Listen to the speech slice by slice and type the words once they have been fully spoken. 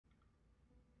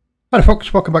Hi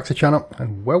folks, welcome back to the channel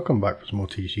and welcome back for some more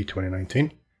TGC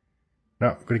 2019. Now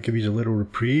I'm going to give you a little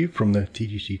reprieve from the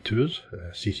TGC Tours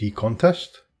CC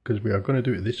contest because we are going to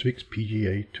do this week's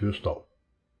PGA Tour stop,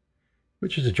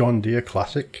 which is a John Deere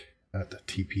Classic at the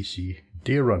TPC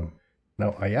Deere Run.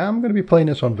 Now I am going to be playing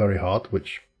this on very hard,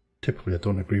 which typically I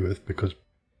don't agree with because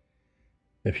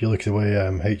if you look at the way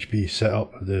HB set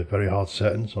up the very hard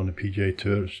settings on the PGA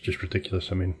Tour, it's just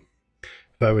ridiculous. I mean,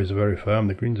 fairways are very firm,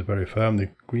 the greens are very firm, the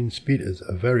green speed is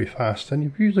very fast, and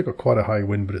you've usually got quite a high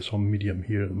wind, but it's on medium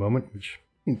here at the moment, which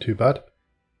isn't too bad.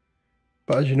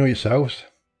 But as you know yourselves,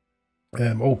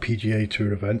 all PGA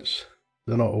Tour events,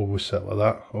 they're not always set like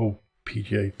that. All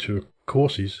PGA Tour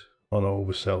courses are not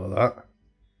always set like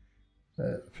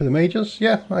that. For the majors,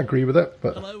 yeah, I agree with it.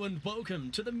 But hello and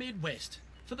welcome to the Midwest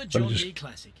for the John Deere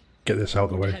Classic. Get this out of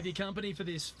the way. To have your company for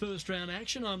this first round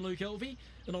action, I'm Luke Elvey,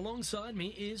 and alongside me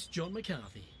is John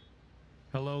McCarthy.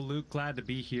 Hello, Luke. Glad to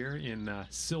be here in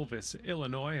Silvis,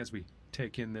 Illinois, as we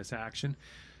take in this action.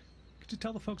 Could you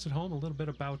tell the folks at home a little bit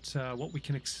about what we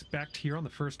can expect here on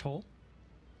the first hole?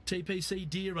 TPC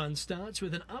Deere Run starts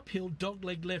with an uphill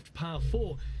dogleg left par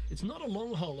 4. It's not a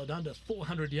long hole at under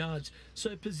 400 yards,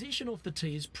 so position off the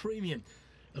tee is premium.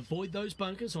 Avoid those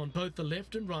bunkers on both the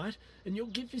left and right, and you'll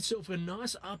give yourself a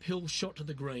nice uphill shot to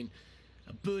the green.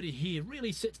 A birdie here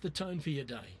really sets the tone for your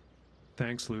day.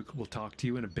 Thanks, Luke. We'll talk to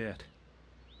you in a bit.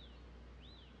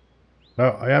 Now,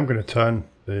 I am going to turn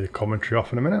the commentary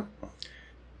off in a minute.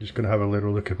 Just going to have a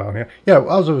little look about here. Yeah,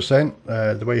 as I was saying,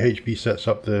 the way HB sets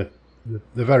up the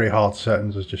very hard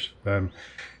settings is just, to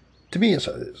me,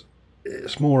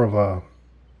 it's more of a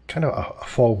kind of a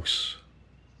false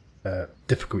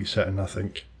difficulty setting, I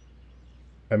think.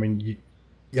 I mean, you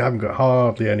haven't got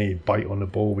hardly any bite on the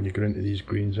ball when you get into these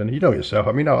greens, and you know yourself.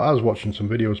 I mean, I was watching some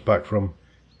videos back from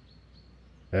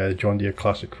the John Deere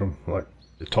Classic, from like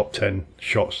the top 10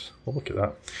 shots. Oh, look at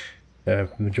that,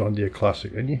 from the John Deere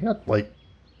Classic, and you had like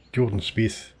Jordan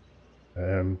Spieth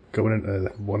going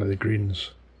into one of the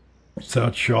greens,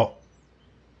 third shot,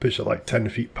 pitch it like 10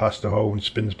 feet past the hole and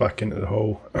spins back into the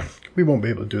hole. We won't be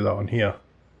able to do that on here.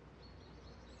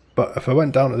 But if I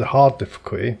went down to the hard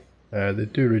difficulty, they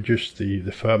do reduce the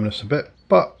firmness a bit,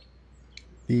 but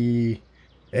the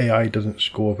AI doesn't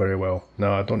score very well.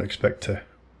 Now, I don't expect to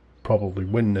probably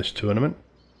win this tournament,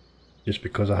 just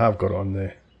because I have got it on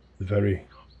the very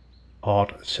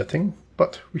hard setting,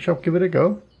 but we shall give it a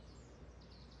go.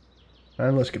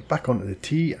 And let's get back onto the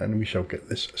tee and we shall get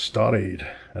this started.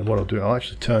 And what I'll do, I'll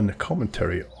actually turn the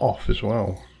commentary off as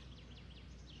well.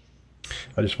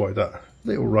 I just wanted that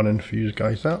little run-in for you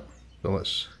guys out. So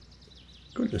let's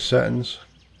go to the settings.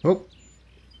 Oh,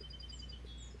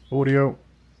 audio,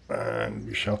 and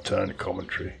we shall turn the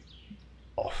commentary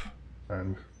off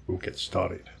and we'll get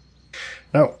started.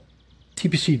 Now,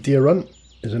 TPC Deere Run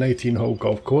is an 18-hole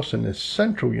golf course in the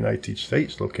central United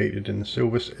States, located in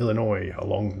Silvis, Illinois,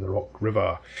 along the Rock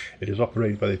River. It is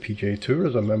operated by the PGA Tour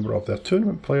as a member of their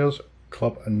Tournament Players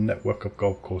Club and network of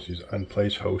golf courses, and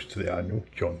plays host to the annual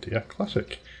John Deere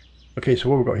Classic. Okay, so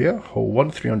what we've got here, hole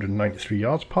 1, 393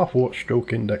 yards, par 4,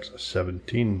 stroke index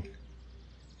 17.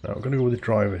 Now I'm going to go with the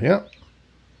driver here.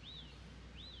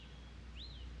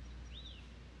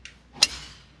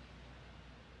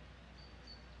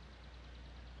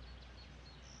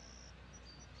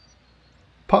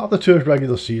 Part of the tour's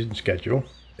regular season schedule,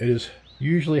 it is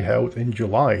usually held in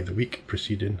July, the week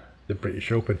preceding the British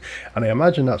Open, and I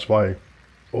imagine that's why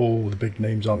all the big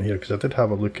names aren't here, because I did have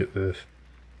a look at the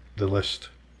list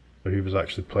of who was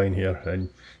actually playing here, and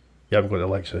you haven't got the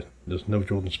likes of, there's no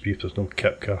Jordan Spieth, there's no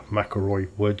Koepka, McIlroy,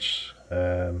 Woods,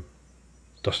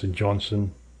 Dustin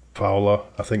Johnson, Fowler.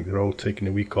 I think they're all taking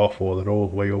a week off, or they're all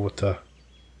way over to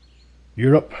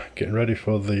Europe getting ready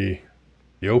for the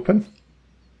Open.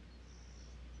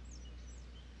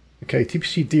 Okay,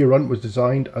 TPC Deere Run was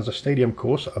designed as a stadium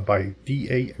course by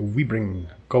D.A. Weibring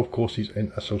Golf Courses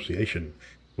in association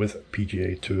with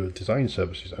PGA Tour Design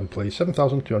Services, and plays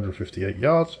 7,258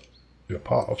 yards to a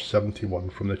par of 71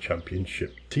 from the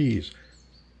championship tees.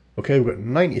 Okay, we've got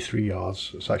 93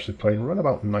 yards. It's actually playing around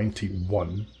about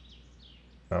 91.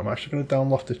 Now I'm actually going to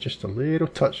downloft this just a little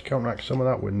touch, counteract some of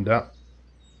that wind out.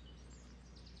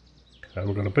 And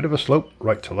we're going a bit of a slope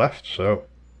right to left, so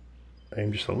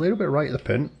aim just a little bit right at the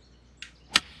pin.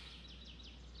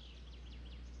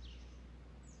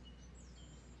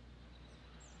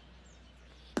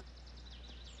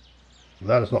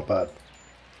 That is not bad.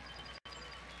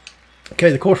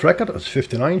 Okay, the course record is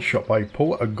 59, shot by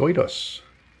Paul Goydos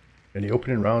in the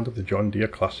opening round of the John Deere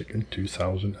Classic in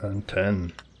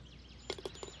 2010.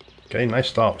 Okay, nice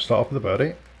start. Start off with a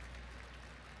birdie.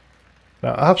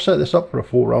 Now, I have set this up for a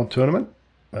 4-round tournament.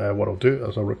 what I'll do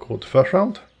is I'll record the first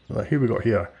round. Here we got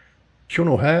here Sean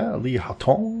O'Hare, Lee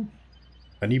Hatton,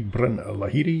 Anibrin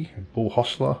Lahiri, Bo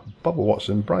Hostler, Bubba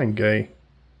Watson, Brian Gay,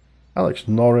 Alex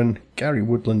Norrin, Gary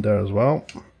Woodland there as well.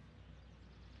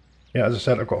 Yeah, as I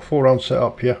said, I've got a 4 round set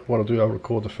up here. What I'll do, I'll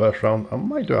record the first round. I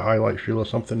might do a highlight reel or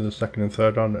something in the second and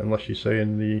third round, unless you say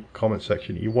in the comment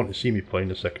section you want to see me playing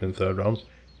the second and third rounds.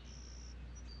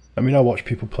 I mean, I watch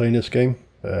people playing this game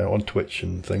on Twitch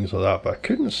and things like that, but I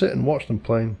couldn't sit and watch them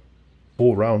playing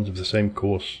 4 rounds of the same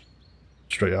course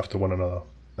straight after one another.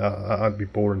 That'd be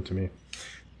boring to me.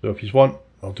 So if you want,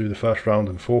 I'll do the first round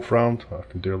and 4th round. I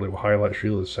can do a little highlights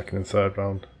reel of the second and third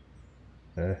round.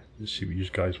 Let's see what you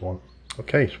guys want.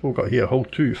 Okay, so we've got here hole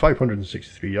 2,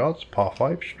 563 yards, par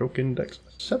 5, stroke index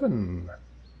 7.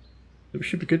 It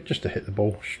should be good just to hit the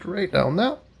ball straight down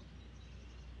there.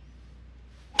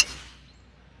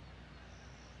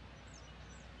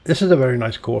 This is a very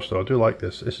nice course though, I do like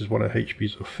this. This is one of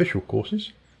HP's official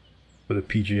courses for the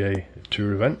PGA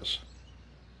Tour events.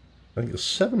 I think there's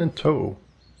 7 in total.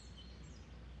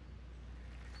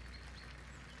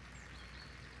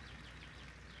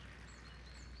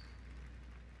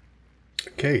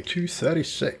 Okay,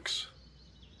 236.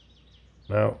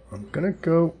 Now I'm going to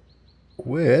go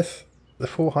with the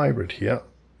 4 hybrid here,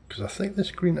 because I think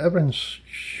this green, everything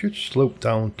should slope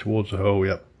down towards the hole,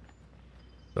 yep.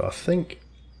 So I think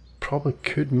probably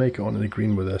could make it onto the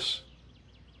green with this.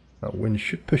 That wind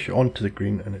should push it onto the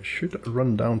green and it should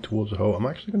run down towards the hole. I'm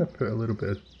actually going to put a little bit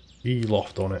of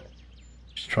E-loft on it.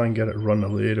 Just try and get it run a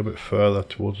little bit further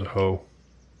towards the hole.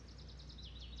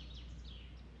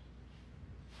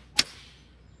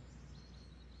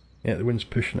 Yeah, the wind's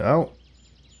pushing it out.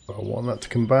 But I want that to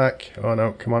come back. Oh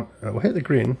no, come on. We'll hit the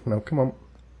green. Now, come on.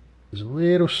 There's a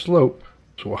little slope.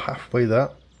 So we're halfway there.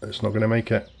 It's not going to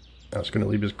make it. That's going to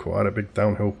leave us quite a big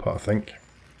downhill part, I think.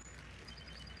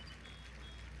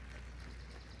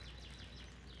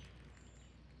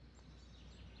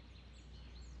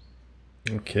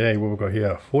 Okay, what we've got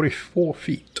here? 44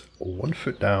 feet. 1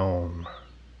 foot down.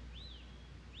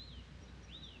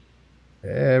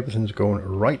 Everything's going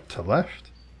right to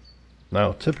left.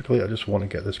 Now, typically I just want to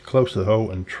get this close to the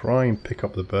hole and try and pick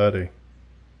up the birdie.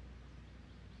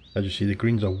 As you see, the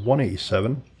greens are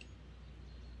 187.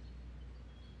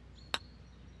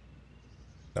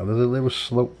 Now there's a little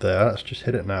slope there, let's just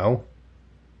hit it now.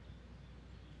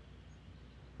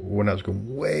 When I was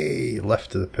going way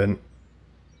left to the pin.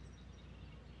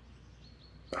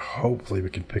 Hopefully we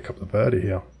can pick up the birdie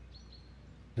here.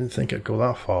 Didn't think it'd go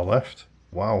that far left.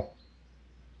 Wow.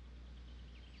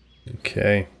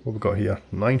 Okay, what we've got here?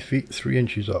 9 feet, 3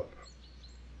 inches up.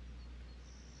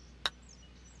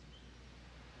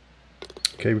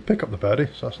 Okay, we pick up the birdie,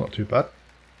 so that's not too bad.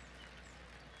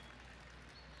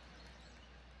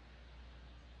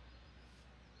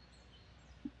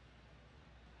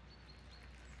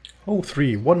 Hole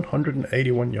 3,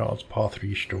 181 yards, par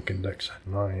 3, stroke index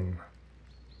 9.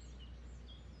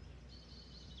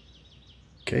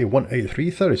 Okay, 183,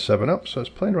 37 up, so it's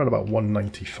playing around about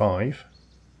 195.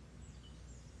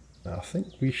 Now, I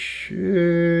think we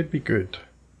should be good.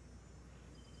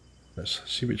 Let's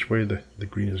see which way the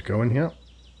green is going here.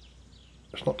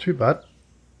 It's not too bad.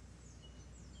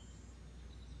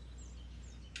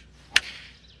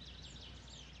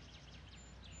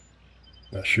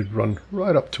 That should run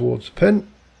right up towards the pin.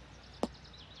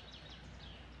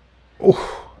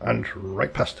 Oh, and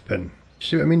right past the pin.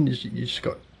 See what I mean?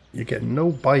 You get no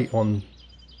bite on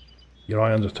your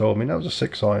irons at all. I mean, that was a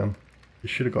 6 iron. You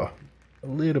should have got a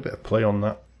little bit of play on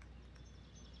that.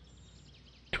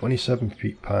 27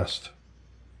 feet past.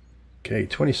 Okay,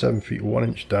 27 feet, 1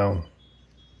 inch down.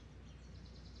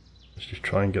 Let's just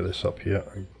try and get this up here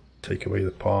and take away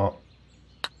the par.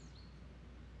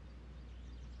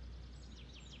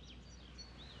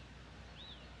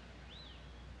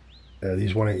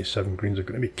 These 187 greens are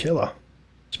going to be killer,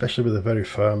 especially with the very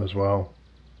firm as well.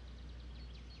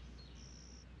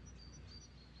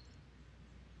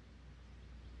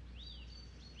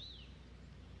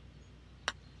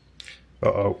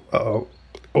 Uh-oh, uh-oh.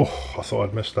 Oh, I thought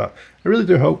I'd missed that. I really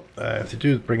do hope if they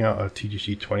do bring out a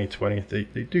TGC 2020,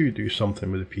 they do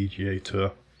something with the PGA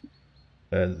Tour.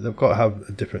 They've got to have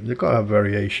a different, they've got to have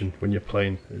variation when you're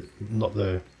playing, not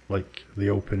the like the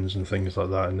opens and things like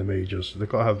that in the majors. They've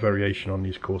got to have variation on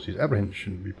these courses. Everything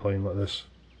shouldn't be playing like this.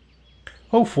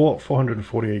 Hole 4,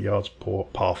 448 yards,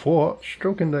 par 4,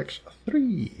 stroke index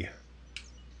 3.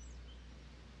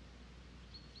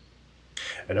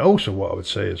 And also what I would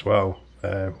say as well,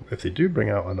 if they do bring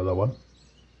out another one,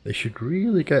 they should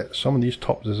really get some of these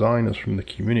top designers from the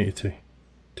community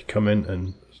to come in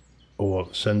and, or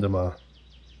send them a,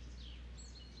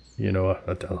 you know,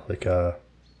 like a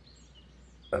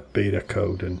a beta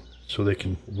code, and so they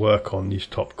can work on these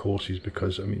top courses,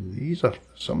 because I mean these are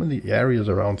some of the areas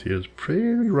around here is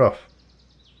pretty rough.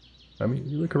 I mean,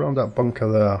 you look around that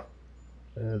bunker there.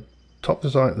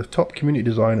 The top community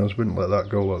designers wouldn't let that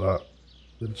go like that.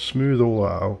 They'd smooth all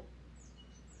that out.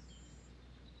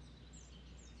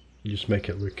 You just make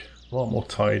it look a lot more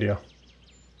tidier.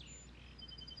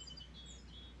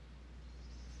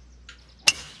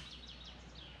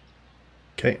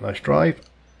 Okay, nice drive.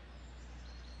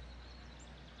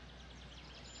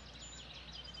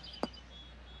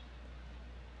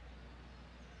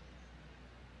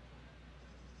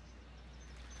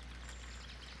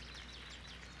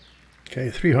 Okay,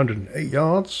 308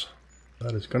 yards.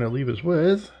 That is going to leave us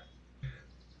with,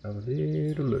 have a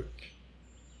little look,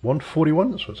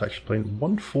 141, so it's actually playing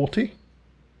 140.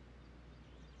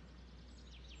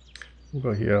 We'll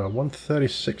go here,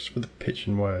 136 for the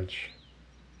pitching wedge.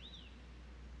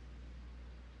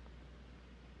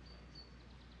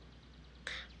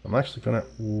 I'm actually going to,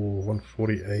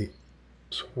 148.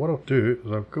 So what I'll do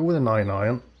is I'll go with a 9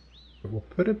 iron, but we'll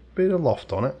put a bit of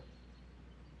loft on it.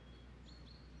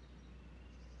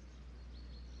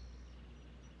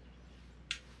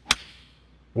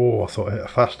 Oh, I thought I hit a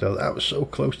fast there. That was so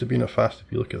close to being a fast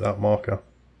if you look at that marker.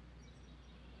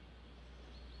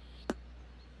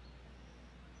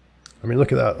 I mean,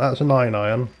 look at that. That's a 9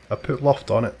 iron. I put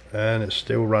loft on it and it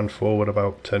still ran forward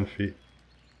about 10 feet.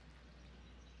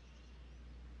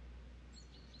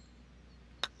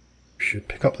 Should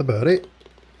pick up the birdie.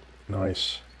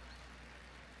 Nice.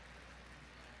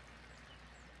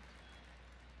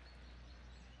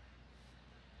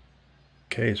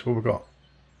 Okay, so what we've got.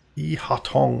 E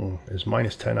Hatong is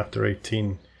 -10 after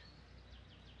 18.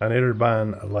 And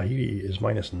Irban Lahiri is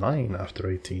 -9 after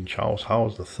 18. Charles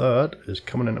Howes the third is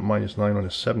coming in at -9 on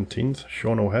his 17th.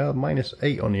 Sean O'Hare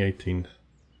 -8 on the 18th.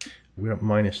 We're at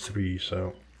 -3,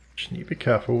 so just need to be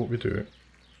careful what we do,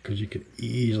 because you could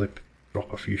easily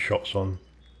drop a few shots on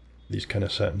these kind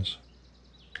of settings.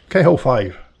 Okay, hole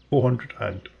 5,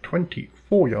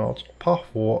 424 yards, par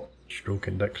 4, stroke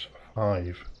index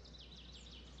 5.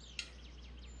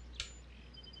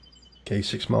 Okay,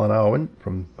 6 mile an hour wind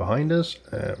from behind us.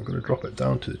 We're going to drop it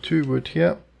down to the 2 wood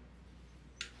here.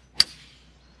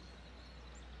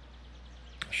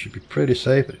 Should be pretty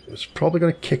safe. It's probably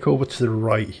going to kick over to the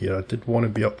right here. I did want to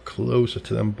be up closer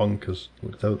to them bunkers.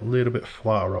 Looked out a little bit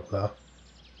flatter up there.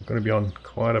 I'm going to be on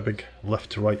quite a big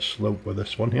left to right slope with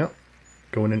this one here.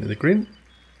 Going into the green.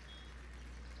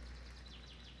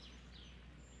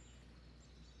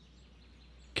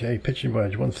 Okay, pitching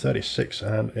wedge 136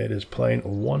 and it is playing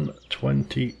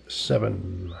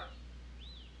 127.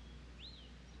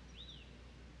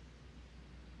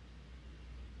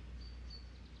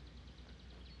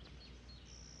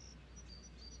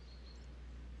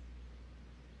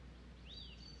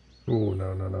 Oh,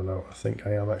 no. I think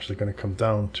I am actually going to come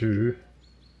down to...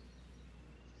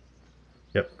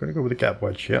 Yep, going to go with the gap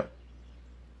wedge here.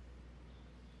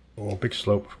 Oh, big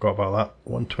slope, forgot about that.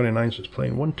 129, so it's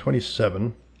playing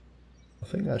 127. I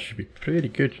think that should be pretty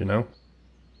good, you know.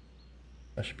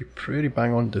 That should be pretty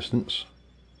bang on distance.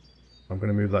 I'm going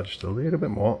to move that just a little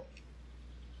bit more.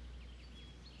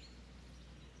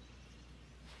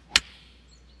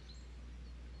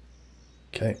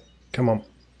 Okay, come on.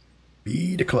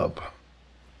 Be the club.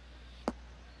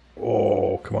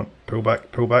 Oh, come on. Pull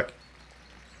back, pull back.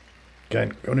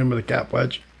 Again, going in with a gap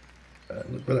wedge.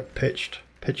 Look where it pitched.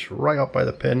 Pitched right up by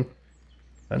the pin.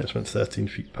 And it's went 13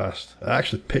 feet past. I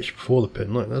actually pitched before the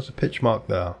pin. Look, there's a pitch mark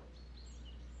there.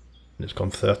 And it's gone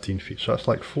 13 feet. So that's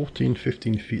like 14,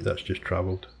 15 feet that's just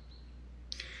travelled.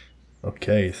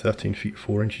 Okay, 13 feet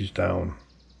 4 inches down.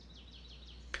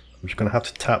 I'm just going to have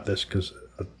to tap this because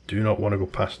I do not want to go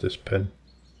past this pin.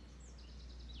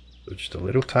 So just a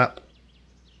little tap.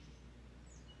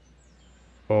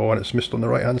 Oh, and it's missed on the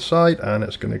right hand side, and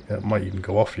it's going to, it might even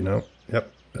go off, you know.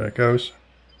 Yep, there it goes.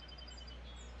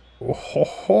 Oh ho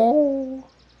ho!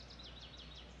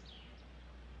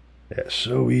 Yeah, it's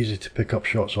so easy to pick up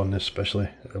shots on this, especially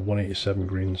at 187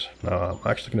 greens. Now, I'm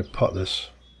actually going to putt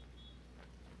this.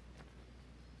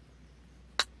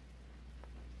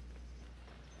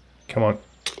 Come on.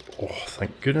 Oh,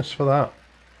 thank goodness for that.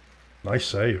 Nice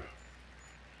save.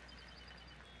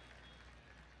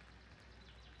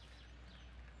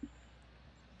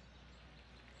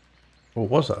 Or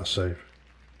was that a save?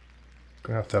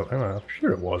 Gonna have to have, I'm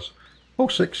sure it was. Hole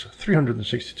 6,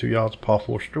 362 yards, par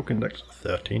 4, stroke index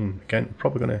 13. Again,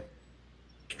 probably going to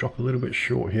drop a little bit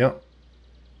short here.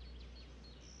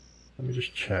 Let me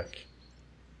just check.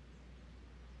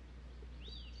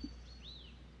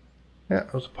 Yeah,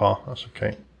 that was a par, that's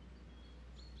okay.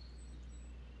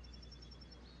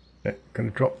 Okay, going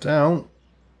to drop down.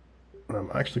 And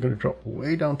I'm actually going to drop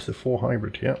way down to the 4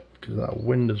 hybrid here because of that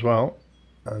wind as well.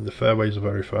 And the fairways are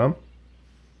very firm.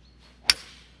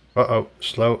 Uh-oh,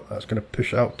 slow. That's going to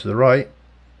push out to the right.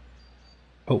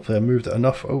 Hopefully I moved it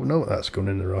enough. Oh no, that's going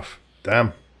in the rough.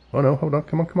 Damn. Oh no, hold on.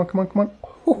 Come on, come on, come on, come on.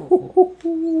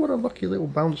 What a lucky little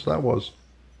bounce that was.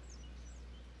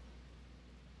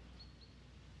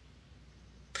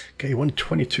 Okay,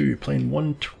 122, playing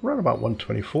around about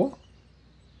 124.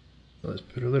 So let's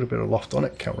put a little bit of loft on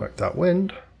it, counteract that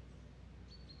wind.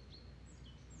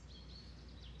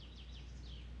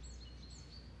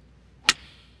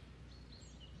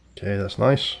 Okay, that's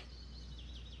nice.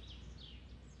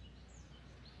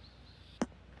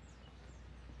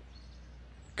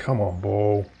 Come on,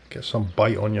 ball. Get some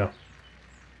bite on you.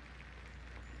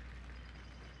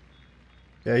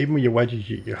 Yeah, even with your wedges,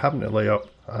 you're having to lay up,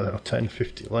 I don't know, 10,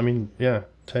 15, I mean, yeah,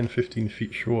 10, 15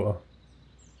 feet shorter.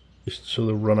 Just so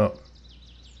they'll run up.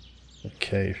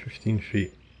 Okay, 15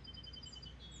 feet.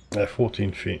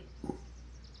 14 feet.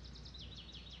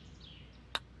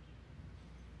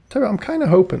 Tell you what, I'm kind of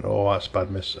hoping, oh, that's a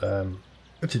bad miss.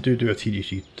 If they do a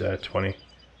TDC 20,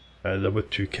 they're with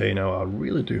 2K now, I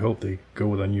really do hope they go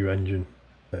with a new engine.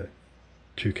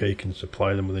 2K can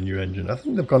supply them with a new engine. I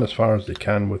think they've gone as far as they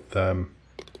can with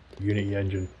Unity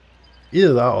engine.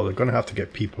 Either that or they're going to have to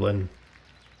get people in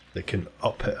that can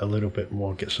up it a little bit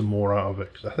more, get some more out of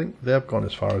it, because I think they've gone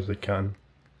as far as they can.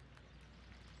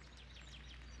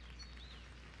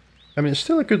 I mean, it's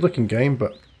still a good looking game,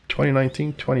 but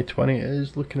 2019, 2020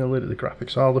 is looking a little, the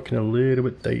graphics are looking a little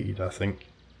bit dated, I think.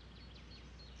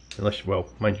 Unless, well,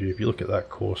 mind you, if you look at that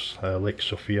course, Lake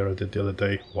Sofia I did the other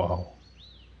day, wow.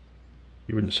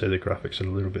 You wouldn't say the graphics are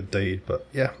a little bit dated, but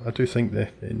yeah, I do think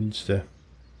that it needs to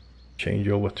change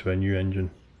over to a new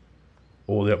engine.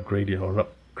 Or the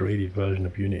upgraded version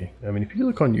of Unity. I mean, if you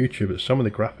look on YouTube at some of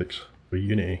the graphics for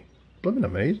Unity, blooming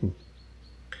amazing.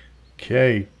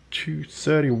 Okay,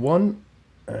 231,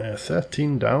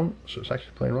 13 down, so it's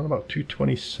actually playing around about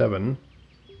 227.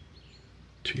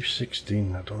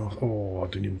 216, I don't know.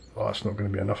 Oh, that's not going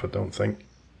to be enough, I don't think.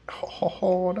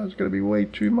 Oh, that's going to be way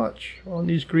too much on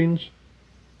these greens.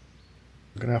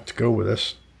 I'm going to have to go with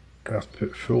this. I'm going to have to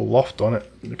put full loft on it.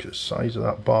 Look at the size of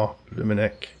that bar.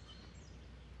 Luminic.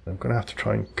 I'm going to have to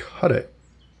try and cut it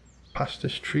past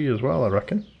this tree as well, I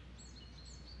reckon.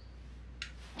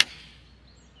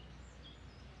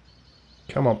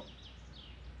 Come on.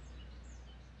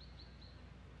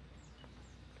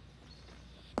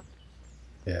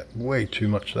 Yeah, way too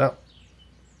much of that.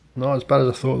 Not as bad as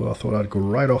I thought though. I thought I'd go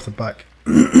right off the back.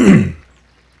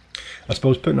 I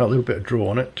suppose putting that little bit of draw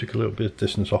on it took a little bit of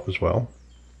distance off as well.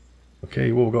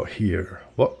 Okay, what we got here?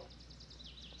 What?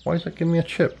 Why is that giving me a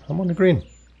chip? I'm on the green.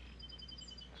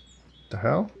 The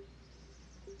hell?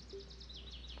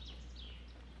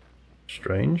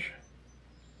 Strange.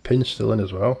 Pin's still in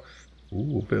as well.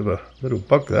 Ooh, a bit of a little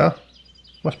bug there.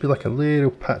 Must be like a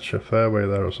little patch of fairway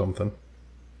there or something.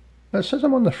 It says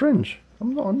I'm on the fringe.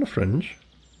 I'm not on the fringe.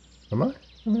 Am I?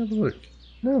 Let me have a look.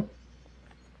 No.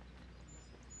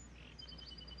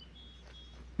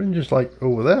 Fringe is like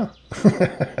over there.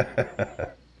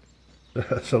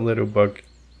 That's a little bug.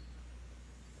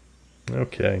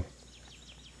 Okay.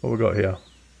 What we got here?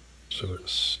 So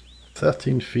it's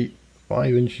 13 feet,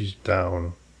 5 inches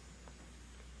down.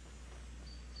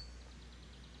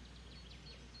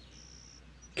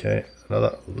 Okay,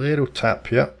 another little tap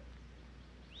here.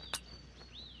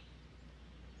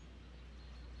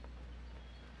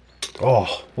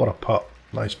 Oh, what a putt.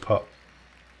 Nice putt.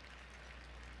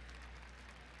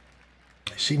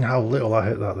 Seen how little I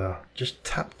hit that there. Just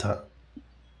tapped that.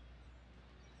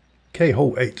 Okay,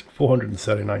 hole 8,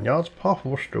 439 yards, par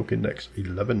 4, stroke index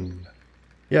 11.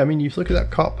 Yeah, I mean, you look at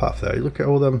that cart path there, you look at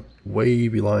all them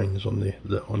wavy lines on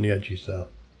the edges there.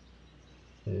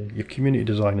 Your community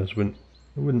designers wouldn't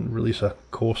release a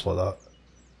course like that.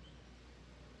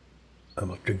 I'm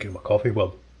not drinking my coffee,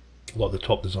 well, a lot of the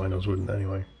top designers wouldn't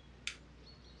anyway.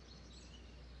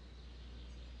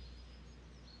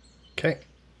 Okay.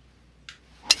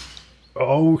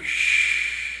 Oh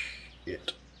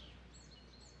shit.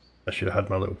 I should have had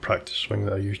my little practice swing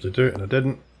that I usually do, and I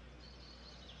didn't.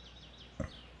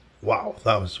 Wow,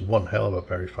 that was one hell of a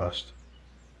very fast.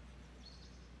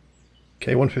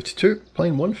 Okay, 152,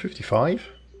 playing 155.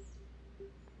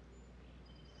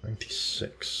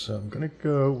 96, so I'm going to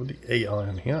go with the 8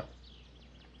 iron here.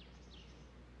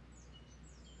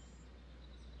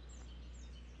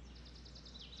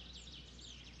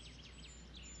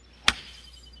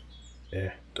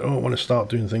 Yeah, don't want to start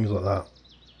doing things like that.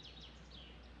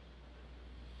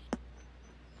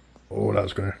 Oh,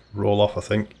 that's going to roll off, I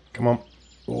think. Come on.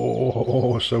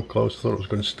 Oh, so close. I thought it was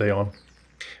going to stay on.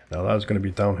 Now that's going to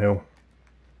be downhill.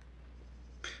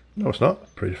 No, it's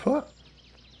not. Pretty flat.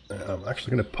 I'm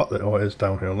actually going to put that. Oh, it is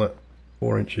downhill. Look,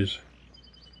 4 inches.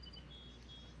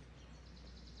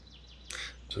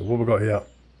 So what we got here?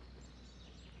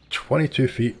 22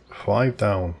 feet, 5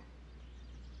 down.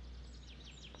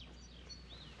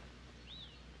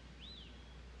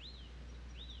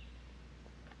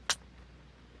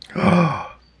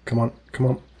 Come on, come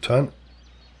on, turn.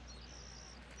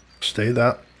 Stay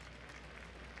there.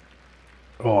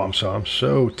 Oh, I'm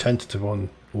so tentative on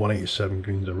 187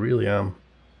 greens. I really am.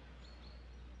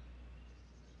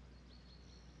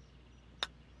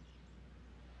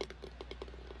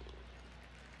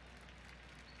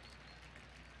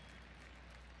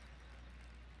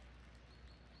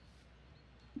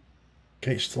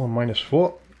 Okay, still on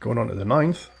 -4. Going on to the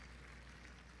 9th.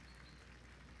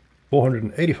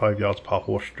 485 yards par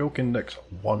 4, stroke index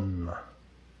 1.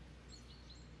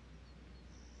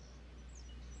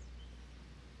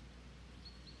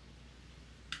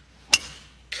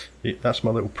 Yeah, that's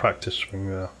my little practice swing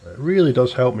there. It really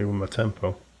does help me with my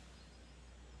tempo.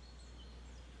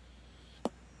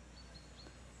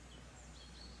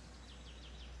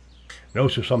 And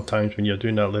also sometimes when you're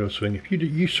doing that little swing, if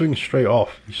you swing straight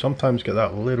off, you sometimes get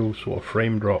that little sort of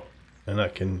frame drop, and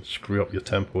that can screw up your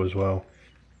tempo as well.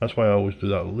 That's why I always do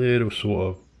that little sort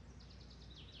of,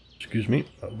 excuse me,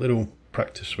 that little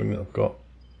practice swing that I've got.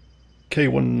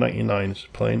 K199 is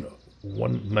playing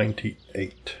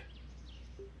 198.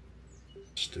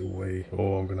 Still way,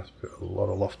 oh, I'm going to have to put a lot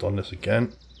of loft on this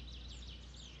again.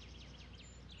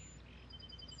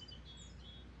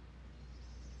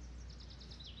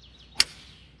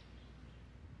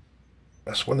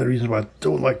 That's one of the reasons why I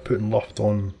don't like putting loft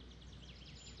on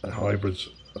at hybrids.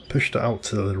 I pushed it out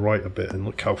to the right a bit and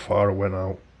look how far it went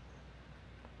out.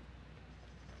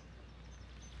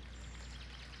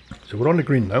 So we're on the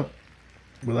green now.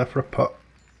 We're there for a putt.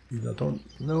 I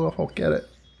don't know if I'll get it.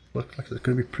 Looks like it's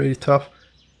going to be pretty tough.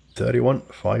 31,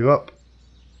 5 up.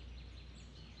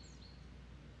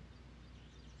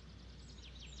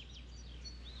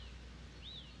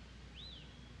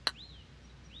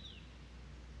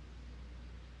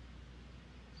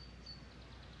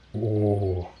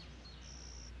 Oh,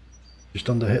 just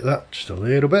under hit that, just a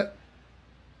little bit.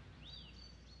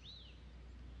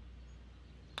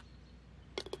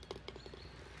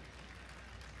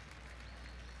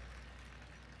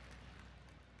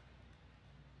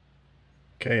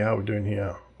 Okay, how are we doing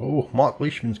here? Oh, Mark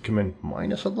Leishman's come in.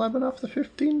 -11 after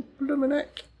 15, blooming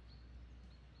heck.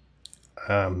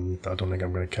 I don't think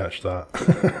I'm going to catch that.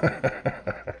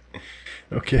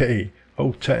 Okay,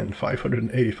 hole 10,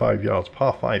 585 yards,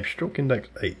 par 5, stroke index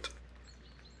 8.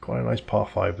 Quite a nice par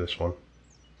 5 this one.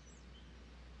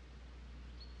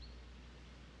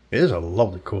 It is a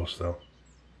lovely course though.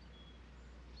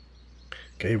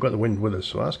 Okay, we've got the wind with us,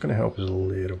 so that's going to help us a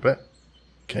little bit.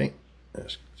 Okay,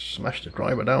 let's smash the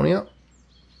driver down here.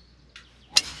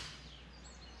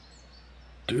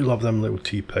 Do love them little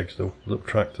T-pegs though, little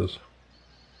tractors.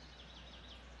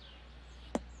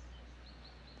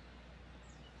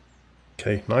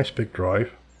 Okay, nice big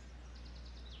drive.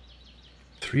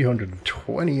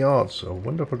 320 yards, so I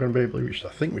wonder if we're going to be able to reach, I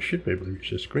think we should be able to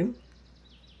reach this green.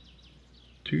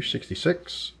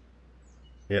 266.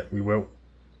 Yeah, we will.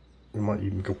 We might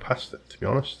even go past it, to be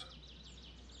honest.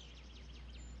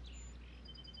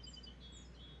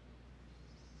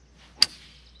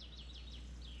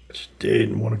 I just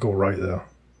didn't want to go right there.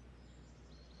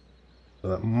 So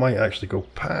that might actually go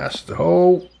past the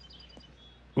hole.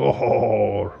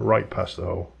 Oh, right past the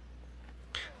hole.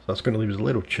 So that's going to leave us a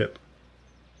little chip.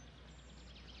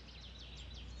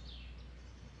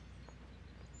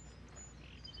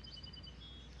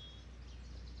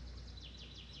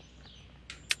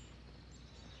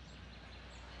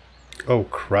 Oh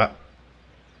crap.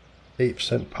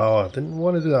 8% power. Didn't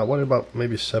want to do that. What about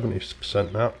maybe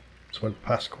 70% now? So went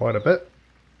past quite a bit.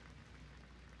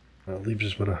 That leaves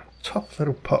us with a tough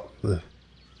little putt for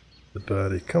the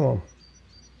birdie. Come on.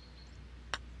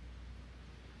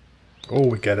 Oh,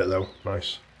 we get it though.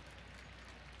 Nice.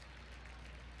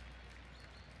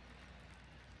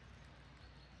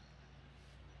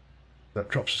 That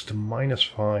drops us to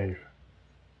 -5.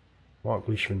 Mark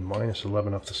Leishman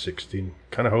 -11 after 16.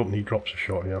 Kind of hoping he drops a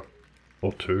shot here.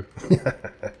 Or 2.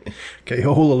 Okay,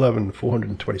 hole 11,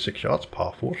 426 yards,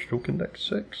 par 4, stroke index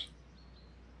 6.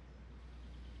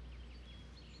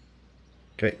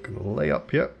 Okay, gonna lay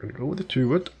up here. Gonna go with the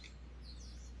 2-wood.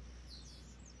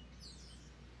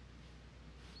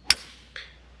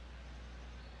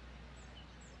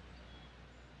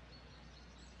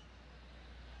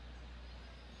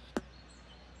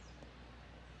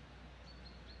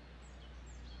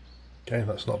 Okay,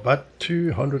 that's not bad.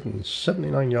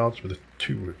 279 yards with a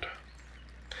 2-wood.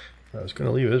 That's going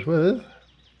to leave us with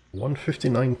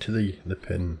 159 to the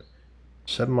pin.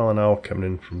 7 mile an hour coming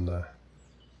in from the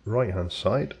right hand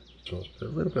side. So let's put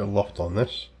a little bit of loft on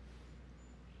this.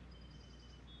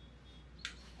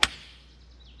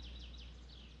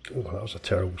 Oh, that was a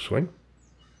terrible swing.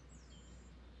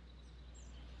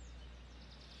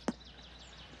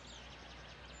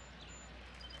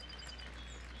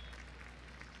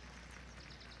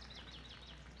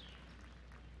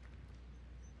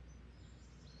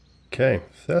 Okay,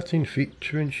 13 feet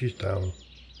 2 inches down.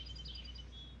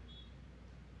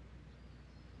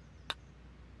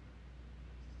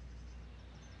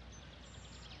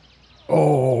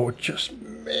 Oh, just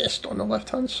missed on the left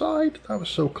hand side. That was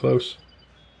so close.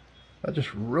 I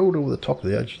just rode over the top of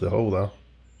the edge of the hole there.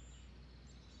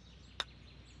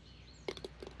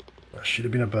 That should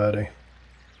have been a birdie.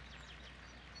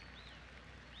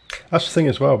 That's the thing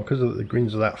as well, because the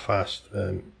greens are that fast,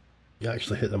 you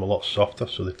actually hit them a lot softer,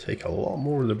 so they take a lot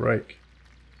more of the break.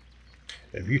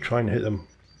 If you try and hit them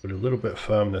with a little bit of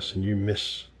firmness and you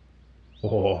miss,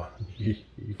 oh, you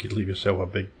could leave yourself a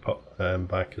big putt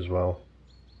back as well.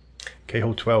 Okay,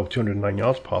 hole 12, 209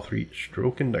 yards, par 3,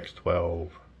 stroke index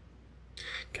 12.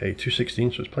 Okay,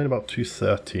 216, so it's playing about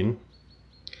 213.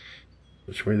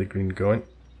 Which way the green going?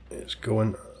 It's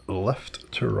going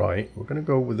left to right. We're going to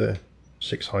go with the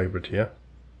 6 hybrid here.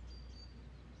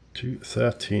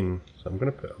 213. So I'm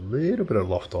going to put a little bit of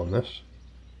loft on this.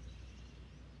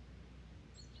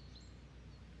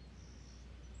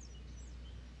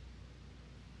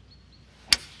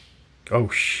 Oh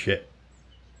shit.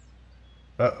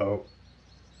 Uh-oh.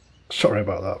 Sorry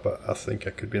about that, but I think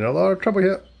I could be in a lot of trouble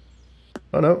here.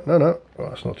 Oh no, no, no. Oh,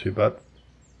 that's not too bad.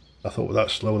 I thought with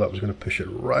that slow that was going to push it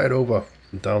right over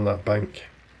and down that bank.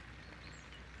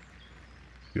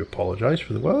 You apologise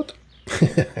for the word.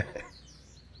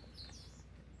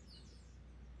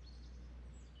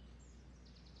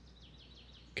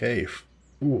 Okay,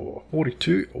 ooh,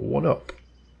 42, 1 up.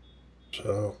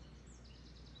 So,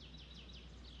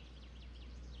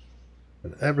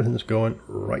 and everything's going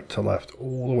right to left,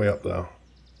 all the way up there.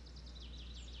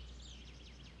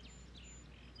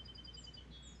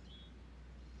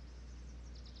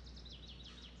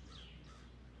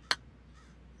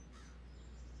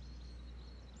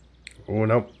 Oh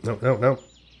no, no, no, no.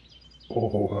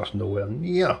 Oh, that's nowhere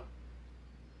near.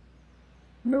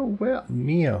 Nowhere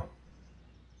near.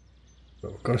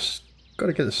 But we've got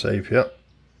to get the save here.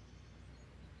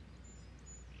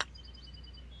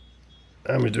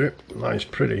 And we do it. Nice,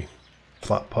 pretty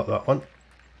flat putt that one.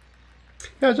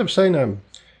 Yeah, as I'm saying,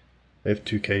 if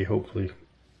 2K hopefully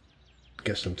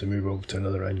gets them to move over to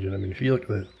another engine. I mean, if you look at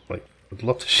it, like, I'd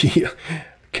love to see a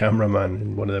cameraman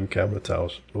in one of them camera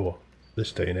towers. Or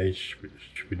this day and age,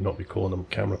 should we not be calling them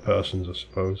camera persons, I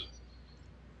suppose.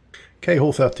 Okay,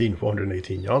 hole 13,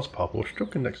 418 yards, par 4,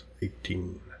 stroke index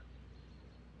 18.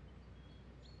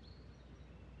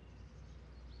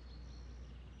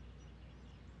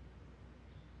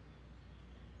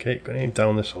 Okay, going to aim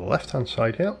down this left hand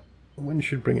side here. The wind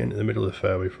should bring it into the middle of the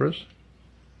fairway for us.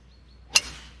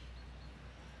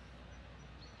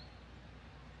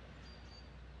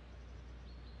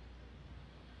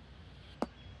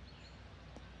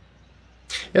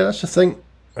 Yeah, that's the thing.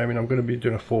 I mean, I'm going to be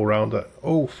doing a 4-rounder.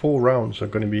 Oh, 4 rounds are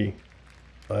going to be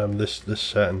this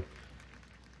setting.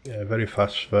 Yeah, very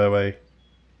fast fairway,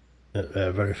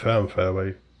 very firm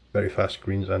fairway, very fast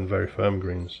greens and very firm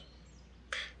greens.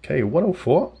 Okay,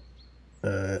 104.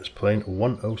 It's playing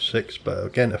 106, but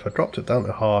again, if I dropped it down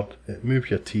to hard, it moves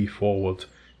your tee forward,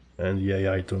 and the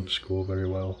AI don't score very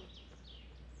well.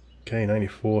 Okay,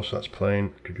 94, so that's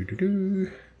playing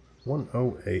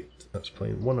 108. That's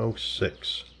playing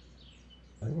 106.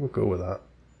 I think we'll go with that.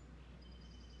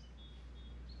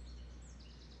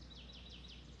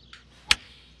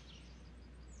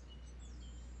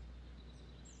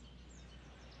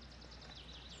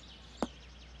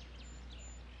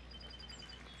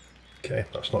 Okay,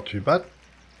 that's not too bad.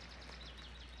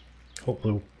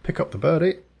 Hopefully we'll pick up the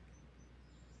birdie.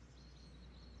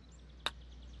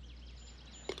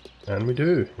 And we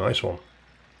do. Nice one.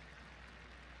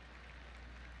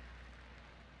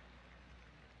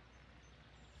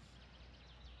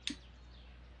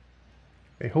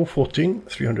 Okay, hole 14,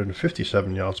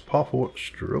 357 yards, par 4,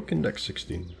 stroke index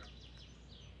 16.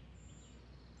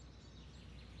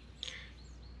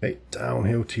 Okay,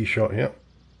 downhill tee shot here.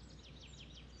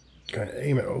 Going to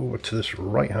aim it over to this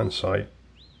right hand side.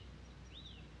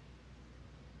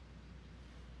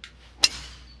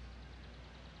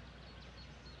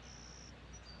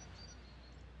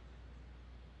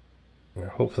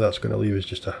 hopefully that's going to leave us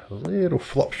just a little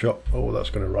flop shot. Oh, that's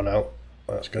going to run out.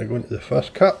 That's going to go into the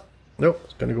first cut. Nope,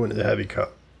 it's going to go into the heavy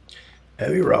cut.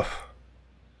 Heavy rough.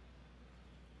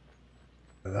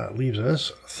 And that leaves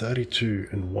us 32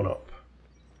 and 1 up.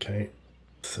 Okay,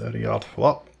 30-yard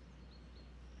flop.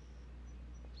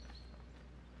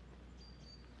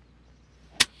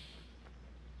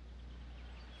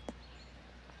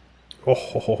 Oh,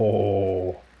 ho, ho,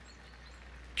 ho.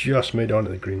 Just made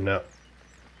onto the green net.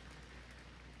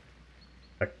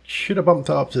 I should have bumped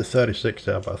it up to 36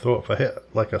 there, but I thought if I hit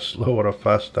like a slow or a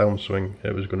fast downswing,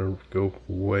 it was going to go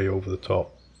way over the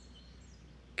top.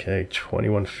 Okay,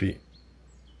 21 feet.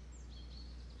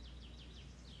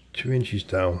 2 inches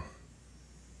down.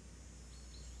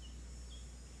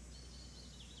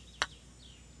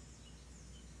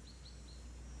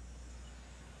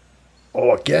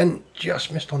 Oh, again,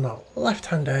 just missed on that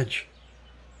left-hand edge.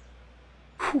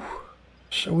 Whew.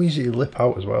 So easy to lip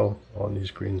out as well on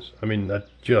these greens. I mean, I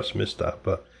just missed that,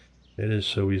 but it is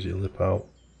so easy to lip out.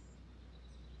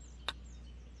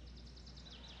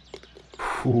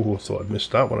 Whew, I thought I'd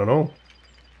missed that one and all.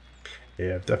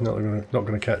 Yeah, definitely not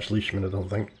going to catch Leishman, I don't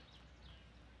think.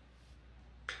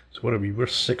 So what are we? We're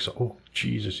 6. Oh,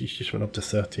 Jesus, he's just went up to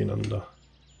 13 under.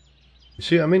 You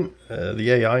see what I mean?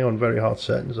 The AI on very hard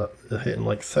settings, they're hitting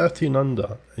like 13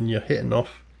 under, and you're hitting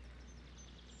off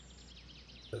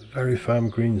very firm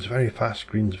greens, very fast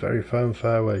greens, very firm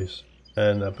fairways.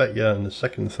 And I bet you in the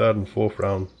second, third and fourth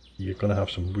round, you're going to have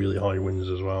some really high wins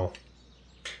as well.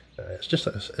 It's just,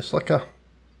 it's like a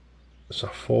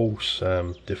false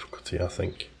difficulty, I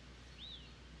think.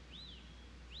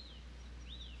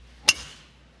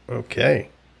 Okay,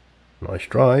 nice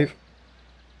drive.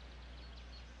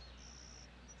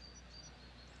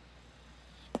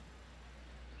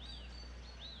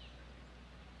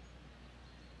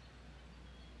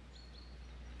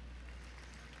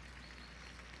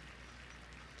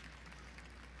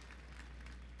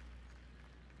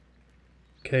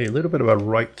 Okay, a little bit of a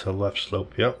right to left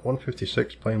slope here.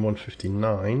 156 playing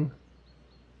 159.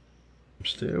 I'm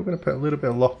still going to put a little bit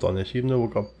of loft on this, even though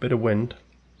we've got a bit of wind.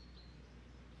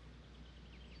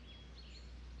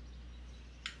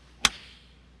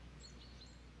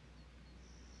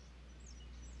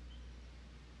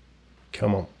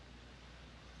 Come on.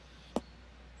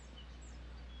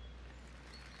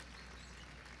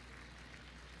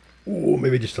 Oh,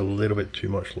 maybe just a little bit too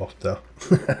much loft there.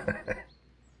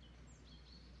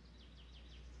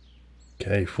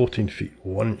 Okay, 14 feet,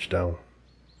 1 inch down.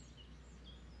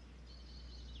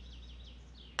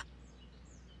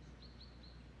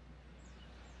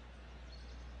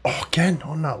 Oh, again,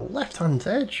 on that left-hand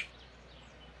edge.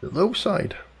 The low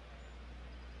side.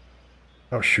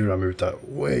 Oh, sure, I moved that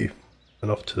way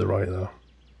enough to the right there.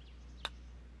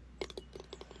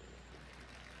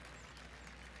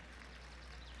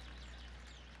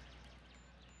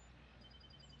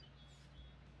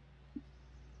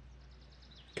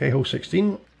 Okay, hole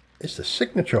 16 is the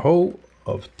signature hole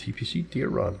of TPC Deere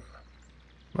Run.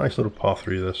 Nice little par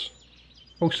 3 this.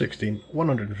 Hole 16,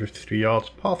 153 yards,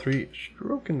 par 3,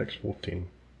 stroke index 14.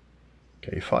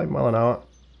 Okay, 5 mile an hour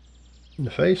in the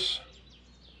face.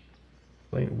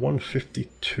 Lane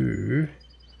 152.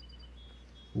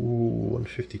 Ooh,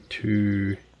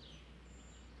 152.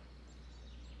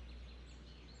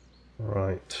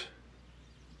 Right.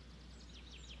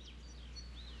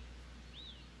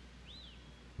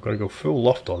 I've got to go full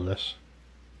loft on this.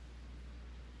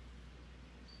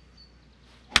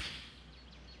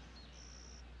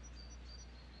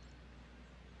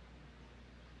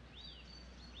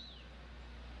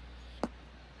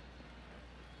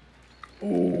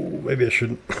 Oh, maybe I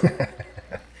shouldn't.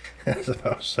 That's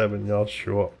about 7 yards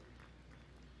short.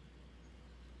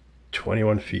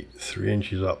 21 feet, 3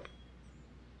 inches up.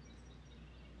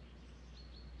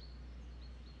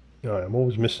 Alright, I'm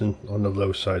always missing on the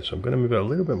low side, so I'm going to move it a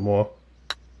little bit more.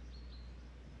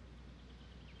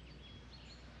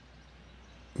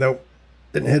 Nope,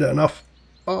 didn't hit it enough.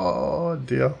 Oh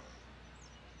dear.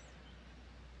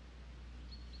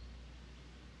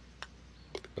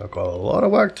 I've got a lot of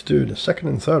work to do in the second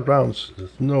and third rounds.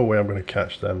 There's no way I'm going to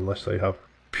catch them unless they have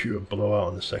pure blowout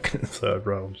in the second and third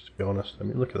rounds, to be honest. I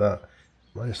mean, look at that.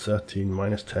 Minus 13,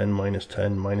 minus 10, minus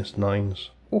 10, minus 9s.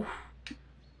 Oof.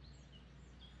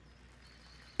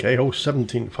 Okay, hole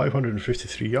 17,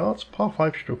 553 yards, par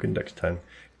 5, stroke index 10.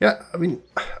 Yeah, I mean,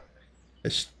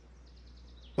 it's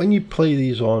when you play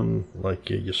these on like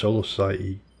your solo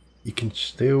society, you can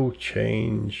still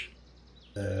change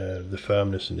the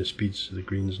firmness and the speeds of the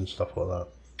greens and stuff like that.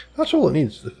 That's all it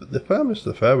needs. The firmness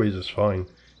of the fairways is fine.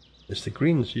 It's the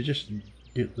greens.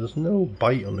 There's no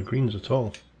bite on the greens at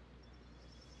all.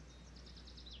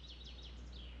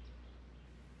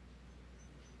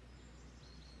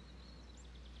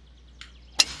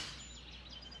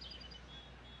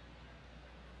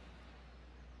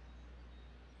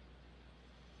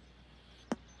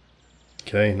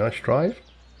 Okay, nice drive.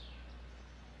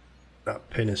 That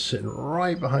pin is sitting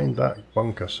right behind that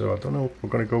bunker, so I don't know if we're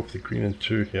going to go for the green and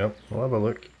 2 here. We'll have a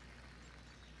look.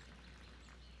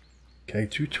 Okay,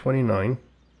 229.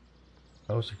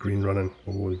 How's the green running?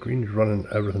 Oh, the green's running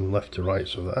everything left to right,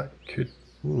 so that could...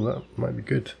 Ooh, that might be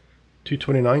good.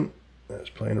 229. That's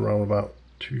playing around about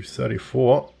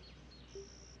 234.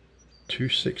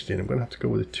 216. I'm going to have to go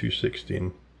with a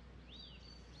 216.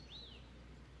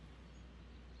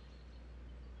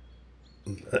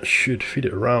 That should feed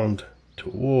it around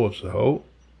towards the hole.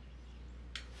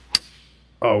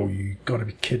 Oh, you gotta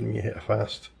be kidding me, hit it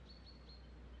fast.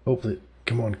 Hopefully,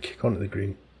 come on, kick onto the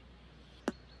green.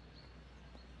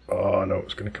 Oh no,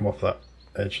 it's gonna come off that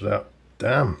edge there.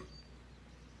 Damn.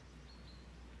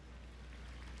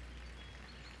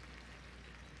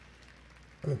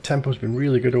 And the tempo's been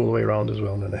really good all the way around as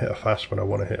well, and then I hit it fast when I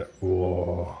want to hit it.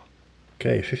 Whoa.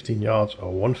 Okay, 15 yards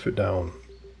or 1 foot down.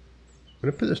 I'm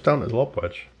going to put this down to the lob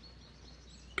wedge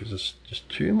because there's just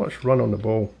too much run on the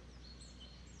ball.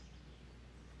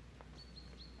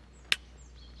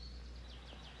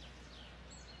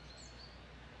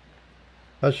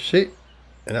 As you see,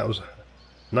 and that was a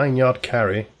 9-yard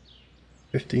carry,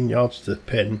 15 yards to the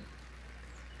pin,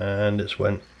 and it's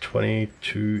went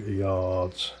 22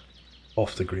 yards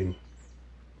off the green.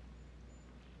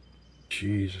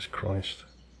 Jesus Christ.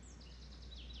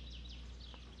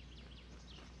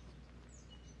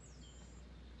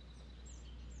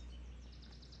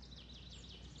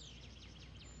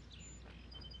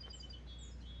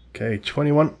 Okay,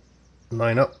 21,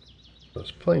 9 up. That's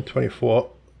playing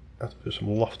 24. I have to put some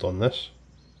loft on this.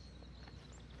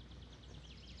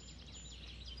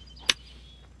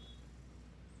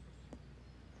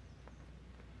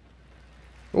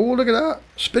 Oh, look at that!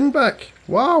 Spin back!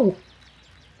 Wow!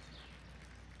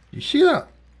 You see that?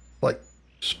 Like,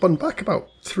 spun back about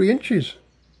 3 inches.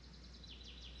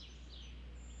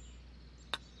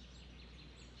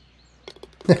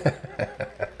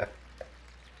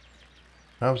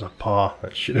 That was a par.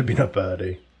 That should have been a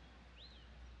birdie.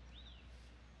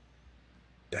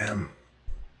 Damn.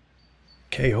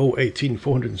 Okay, hole 18,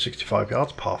 465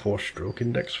 yards, par 4, stroke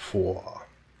index 4.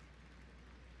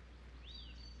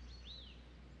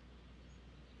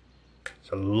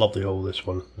 It's a lovely hole, this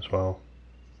one, as well.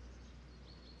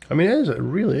 I mean, it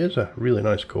really is a really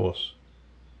nice course.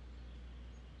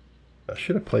 I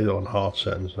should have played it on hard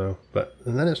settings, though.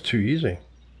 And then it's too easy.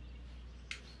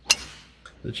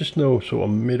 There's just no sort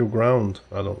of middle ground,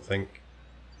 I don't think.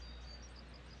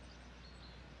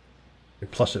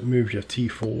 And plus it moves your tee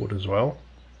forward as well.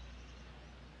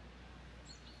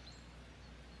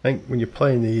 I think when you're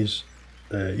playing these,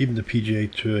 even the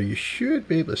PGA Tour, you should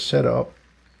be able to set it up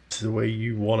to the way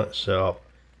you want it set up.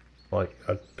 Like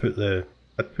I'd put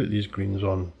these greens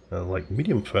on like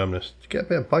medium firmness to get a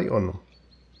bit of bite on them.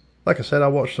 Like I said, I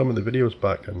watched some of the videos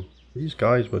back and these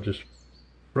guys were just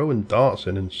throwing darts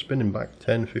in and spinning back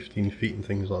 10, 15 feet and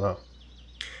things like that.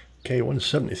 Okay,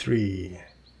 173.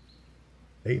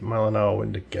 8 mile an hour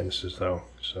wind against us though,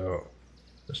 so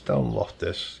let's down loft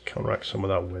this, counteract some of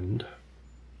that wind.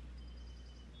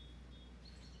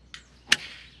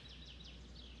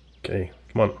 Okay,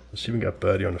 come on, let's see if we can get a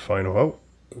birdie on the final hole.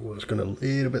 Oh, it's going a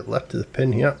little bit left to the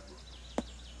pin here.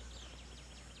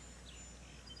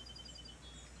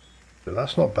 But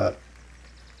that's not bad.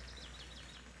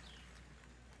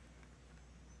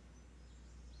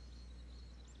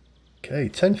 Okay,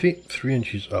 10 feet, 3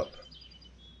 inches up.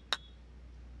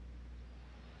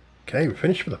 Okay, we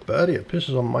finished with a birdie. It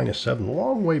pisses on -7.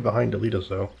 Long way behind the leaders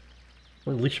though.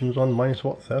 Well, Leishman's on minus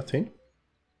what, 13?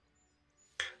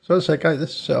 So as I said, guys, this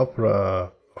is set up for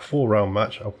a 4-round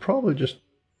match. I'll probably just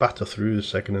batter through the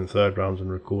 2nd and 3rd rounds and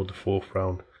record the 4th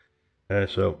round.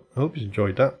 So I hope you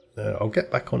enjoyed that. I'll get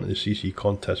back onto the CC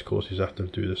contest courses after I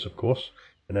do this, of course.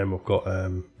 And then we've got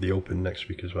the Open next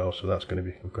week as well, so that's going to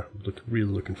be, I'm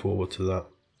really looking forward to that.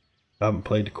 I haven't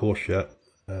played the course yet.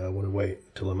 I want to wait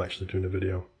until I'm actually doing a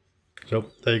video. So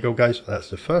there you go, guys. That's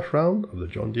the first round of the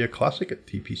John Deere Classic at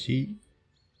TPC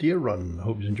Deere Run. I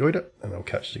hope you enjoyed it, and I'll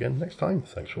catch you again next time.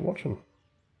 Thanks for watching.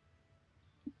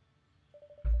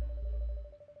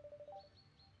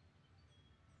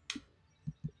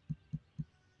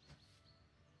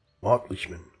 Mark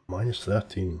Leishman,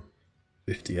 -13,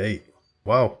 58.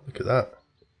 Wow, look at that.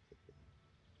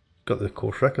 Got the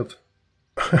course record.